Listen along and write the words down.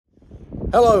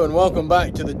Hello and welcome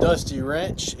back to the Dusty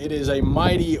Wrench. It is a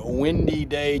mighty windy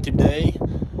day today,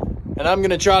 and I'm going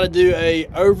to try to do a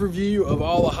overview of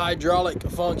all the hydraulic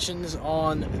functions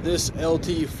on this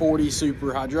LT40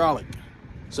 Super hydraulic.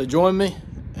 So join me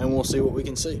and we'll see what we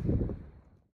can see.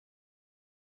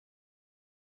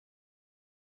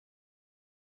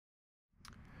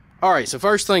 Alright, so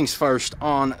first things first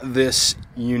on this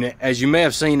unit. As you may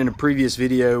have seen in a previous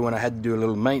video when I had to do a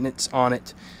little maintenance on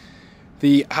it,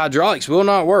 the hydraulics will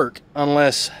not work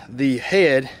unless the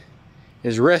head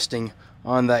is resting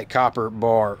on that copper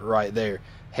bar right there.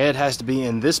 Head has to be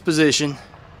in this position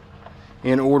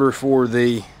in order for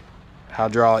the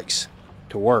hydraulics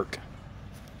to work.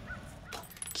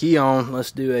 Key on,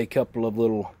 let's do a couple of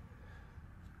little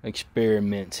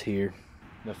experiments here.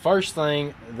 The first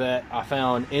thing that I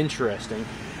found interesting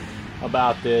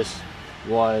about this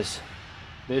was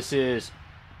this is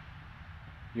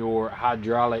your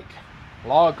hydraulic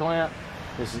log clamp.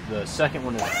 This is the second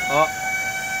one is up,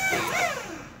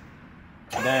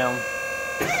 down.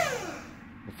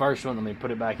 The first one, let me put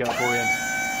it back up for you.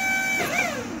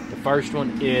 The first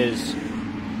one is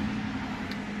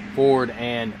forward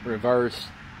and reverse.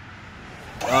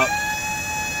 Up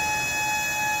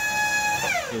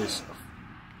is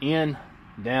in,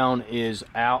 down is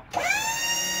out.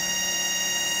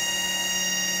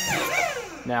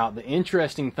 Now the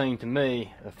interesting thing to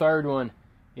me, the third one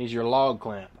is your log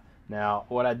clamp. Now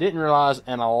what I didn't realize,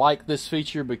 and I like this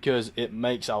feature because it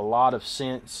makes a lot of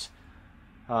sense.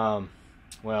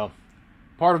 Well,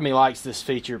 part of me likes this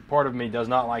feature, part of me does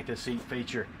not like this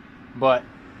feature, but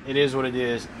it is what it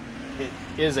is. It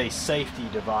is a safety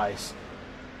device.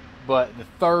 But the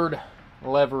third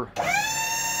lever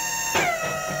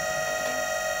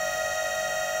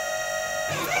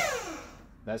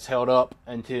that's held up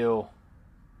until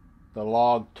the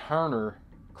log turner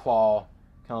claw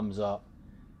comes up.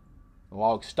 The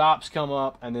log stops come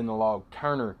up, and then the log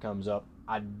turner comes up.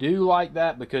 I do like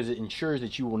that because it ensures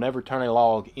that you will never turn a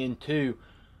log into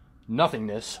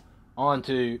nothingness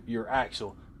onto your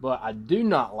axle. But I do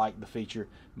not like the feature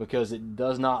because it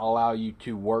does not allow you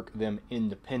to work them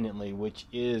independently, which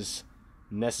is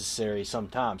necessary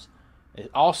sometimes.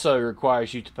 It also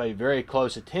requires you to pay very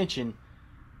close attention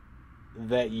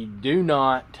that you do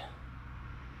not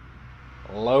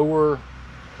lower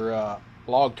your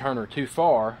log turner too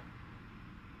far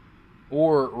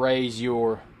or raise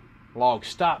your log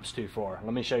stops too far.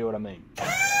 Let me show you what I mean.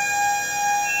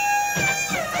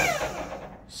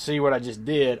 See what I just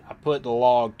did? I put the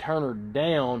log turner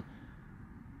down,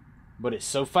 but it's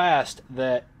so fast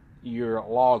that your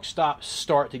log stops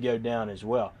start to go down as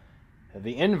well.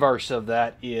 The inverse of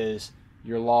that is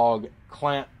your log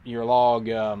clamp, your log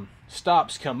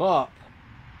stops come up,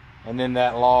 and then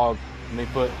that log, let me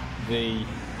put the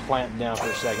clamp down for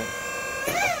a second,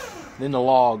 then the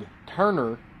log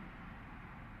turner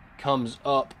comes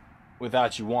up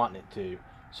without you wanting it to.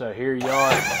 So here you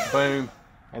are, boom,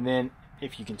 and then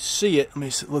if you can see it, let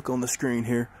me look on the screen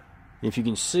here. If you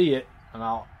can see it, and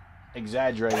I'll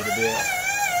exaggerate it a bit,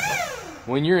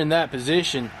 when you're in that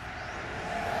position,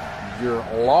 your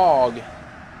log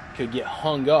could get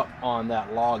hung up on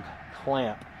that log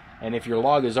clamp. And if your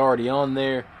log is already on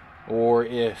there, or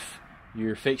if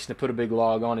you're fixing to put a big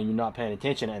log on and you're not paying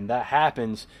attention, and that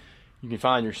happens, you can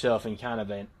find yourself in kind of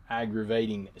an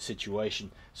aggravating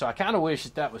situation. So I kind of wish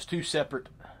that that was two separate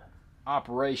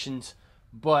operations,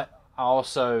 but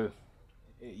also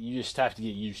you just have to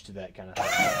get used to that kind of thing.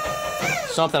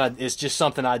 It's just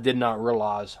something I did not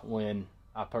realize when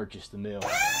I purchased the mill.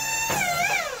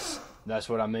 That's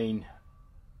what I mean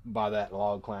by that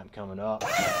log clamp coming up.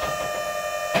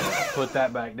 Put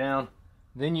that back down.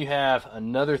 Then you have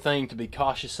another thing to be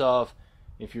cautious of.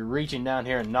 If you're reaching down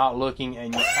here and not looking,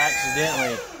 and you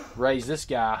accidentally raise this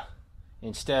guy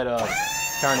instead of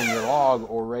turning your log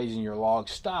or raising your log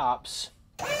stops,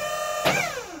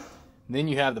 then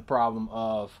you have the problem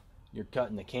of you're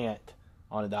cutting the cant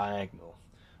on a diagonal.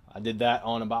 I did that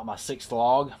on about my 6th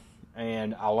log,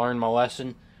 and I learned my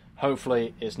lesson.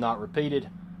 Hopefully it's not repeated.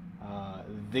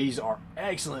 These are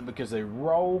excellent because they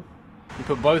roll. You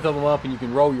put both of them up and you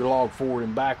can roll your log forward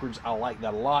and backwards. I like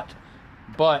that a lot.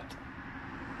 But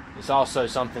it's also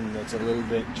something that's a little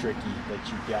bit tricky that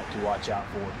you've got to watch out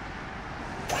for.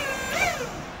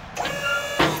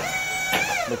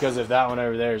 Because if that one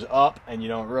over there is up and you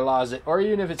don't realize it, or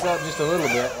even if it's up just a little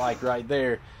bit, like right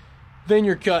there, then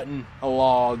you're cutting a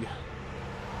log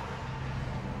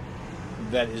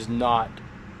that is not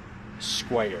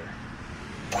square.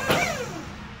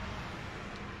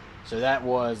 So that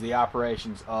was the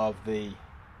operations of the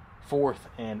 4th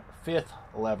and 5th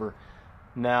lever.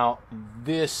 Now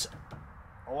this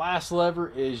last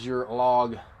lever is your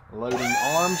log loading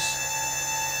arms.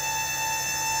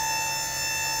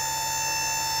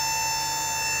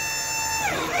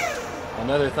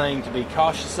 Another thing to be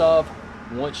cautious of,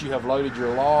 once you have loaded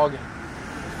your log,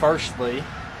 firstly,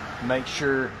 make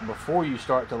sure before you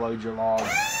start to load your log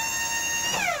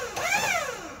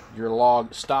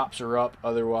stops are up,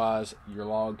 otherwise your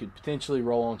log could potentially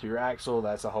roll onto your axle.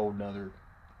 That's a whole nother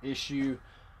issue.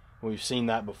 We've seen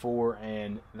that before,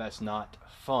 and that's not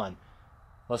fun.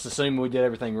 Let's assume we did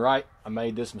everything right. I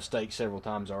made this mistake several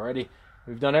times already.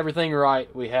 We've done everything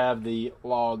right. We have the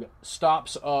log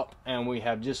stops up, and we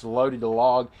have just loaded the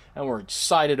log, and we're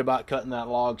excited about cutting that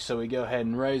log, so we go ahead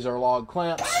and raise our log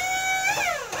clamps.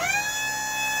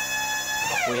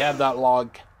 We have that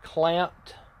log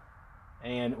clamped,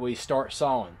 and we start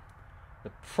sawing.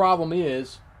 The problem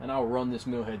is, and I'll run this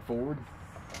mill head forward.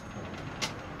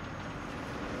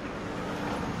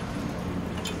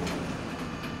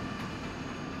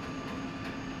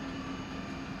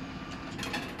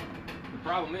 The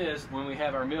problem is, when we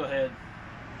have our mill head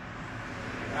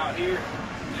out here,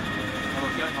 and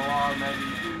we're cutting a log maybe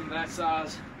that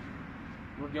size,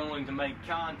 we're going to make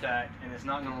contact, and it's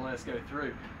not going to let us go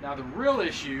through. Now the real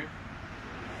issue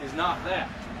is not that,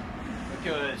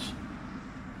 because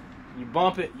you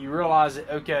bump it, you realize that,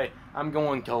 okay, I'm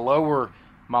going to lower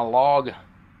my log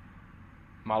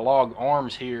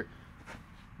arms here.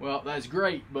 Well, that's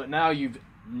great, but now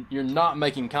you're not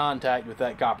making contact with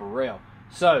that copper rail.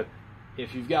 So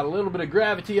if you've got a little bit of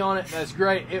gravity on it, that's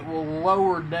great. It will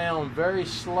lower down very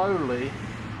slowly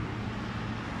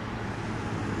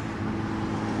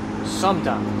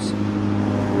sometimes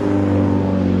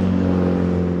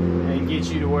and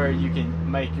get you to where you can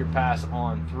make your pass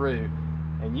on through.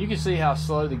 And you can see how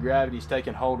slow the gravity is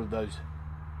taking hold of those.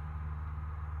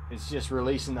 It's just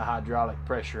releasing the hydraulic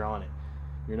pressure on it.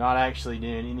 You're not actually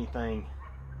doing anything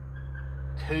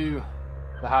to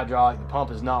the hydraulic. The pump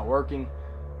is not working.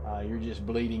 You're just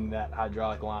bleeding that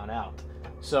hydraulic line out.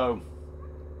 So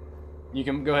you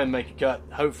can go ahead and make a cut,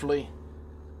 hopefully,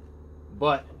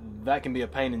 but that can be a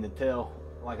pain in the tail.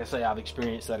 Like I say, I've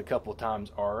experienced that a couple of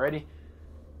times already.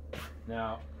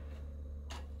 Now,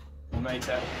 you make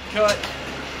that cut,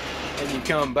 and you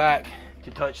come back to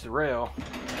touch the rail,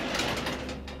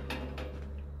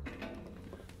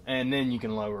 and then you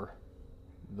can lower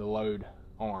the load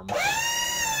arms.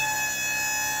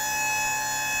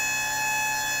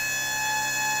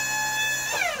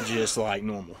 Just like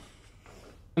normal.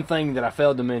 One thing that I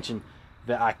failed to mention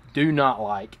that I do not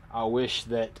like, I wish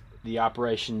that the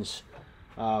operations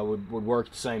would work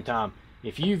at the same time.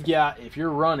 If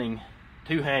you're running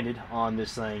two-handed on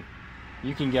this thing,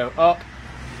 you can go up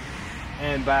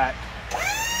and back,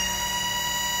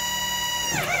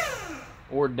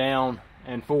 or down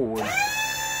and forward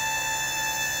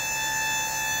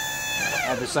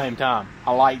at the same time.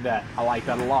 I like that. I like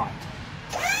that a lot.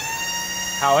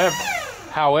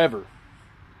 However,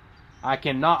 I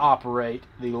cannot operate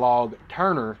the log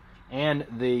turner and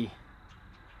the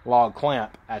log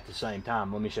clamp at the same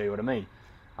time. Let me show you what I mean.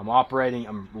 I'm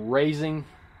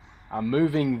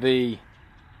moving the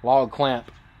log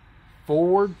clamp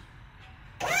forward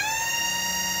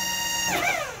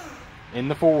in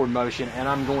the forward motion, and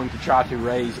I'm going to try to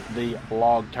raise the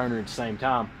log turner at the same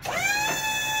time.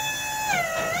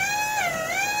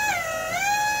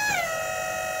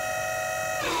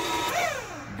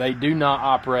 They do not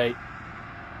operate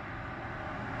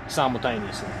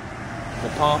simultaneously. The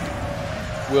pump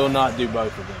will not do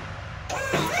both of them,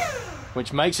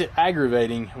 which makes it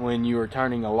aggravating when you are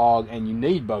turning a log and you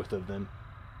need both of them.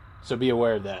 So be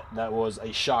aware of that. That was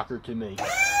a shocker to me.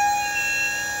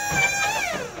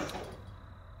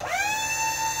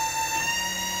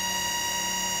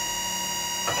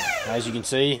 As you can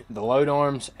see, the load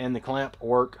arms and the clamp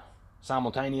work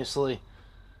simultaneously.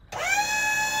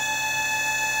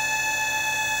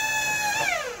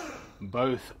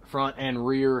 Both front and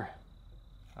rear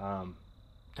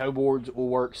toe boards will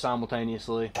work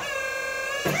simultaneously.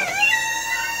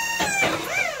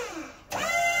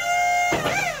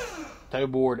 Toe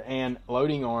board and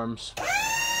loading arms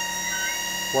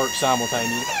work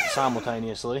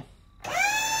simultaneously.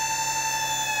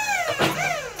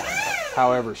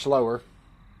 However, slower.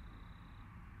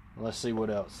 Let's see what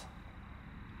else.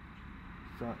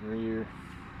 Front and rear.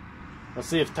 Let's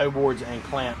see if toe boards and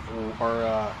clamp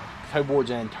or toe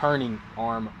boards and turning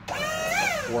arm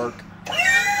work.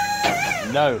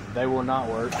 No, they will not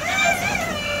work.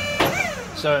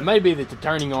 So it may be that the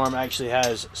turning arm actually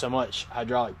has so much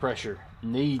hydraulic pressure,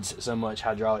 needs so much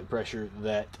hydraulic pressure,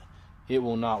 that it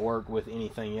will not work with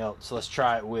anything else. So let's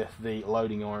try it with the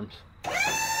loading arms.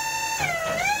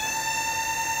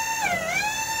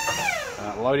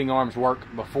 Loading arms work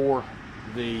before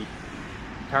the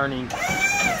turning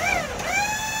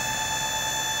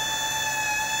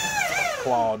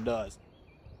claw does.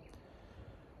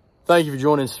 Thank you for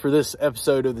joining us for this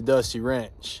episode of the Dusty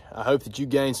Ranch. I hope that you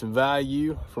gained some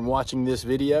value from watching this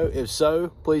video. If so,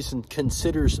 please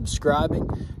consider subscribing,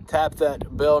 tap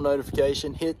that bell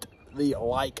notification, hit the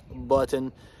like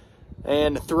button,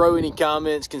 and throw any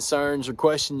comments, concerns, or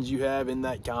questions you have in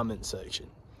that comment section.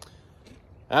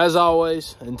 As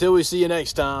always, until we see you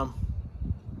next time,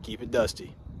 keep it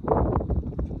dusty.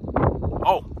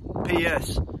 Oh,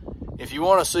 P.S. If you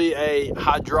want to see a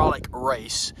hydraulic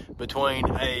race between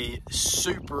a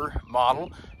super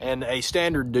model and a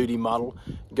standard duty model,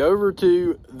 go over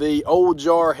to the old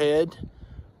jar head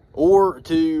or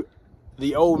to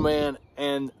the old man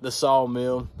and the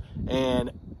sawmill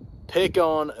and pick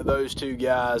on those two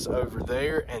guys over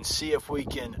there and see if we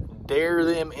can dare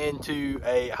them into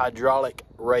a hydraulic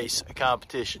race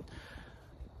competition.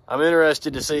 I'm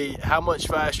interested to see how much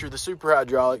faster the super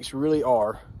hydraulics really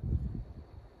are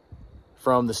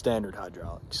from the standard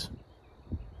hydraulics.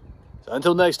 So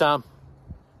until next time,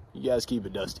 you guys keep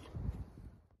it dusty.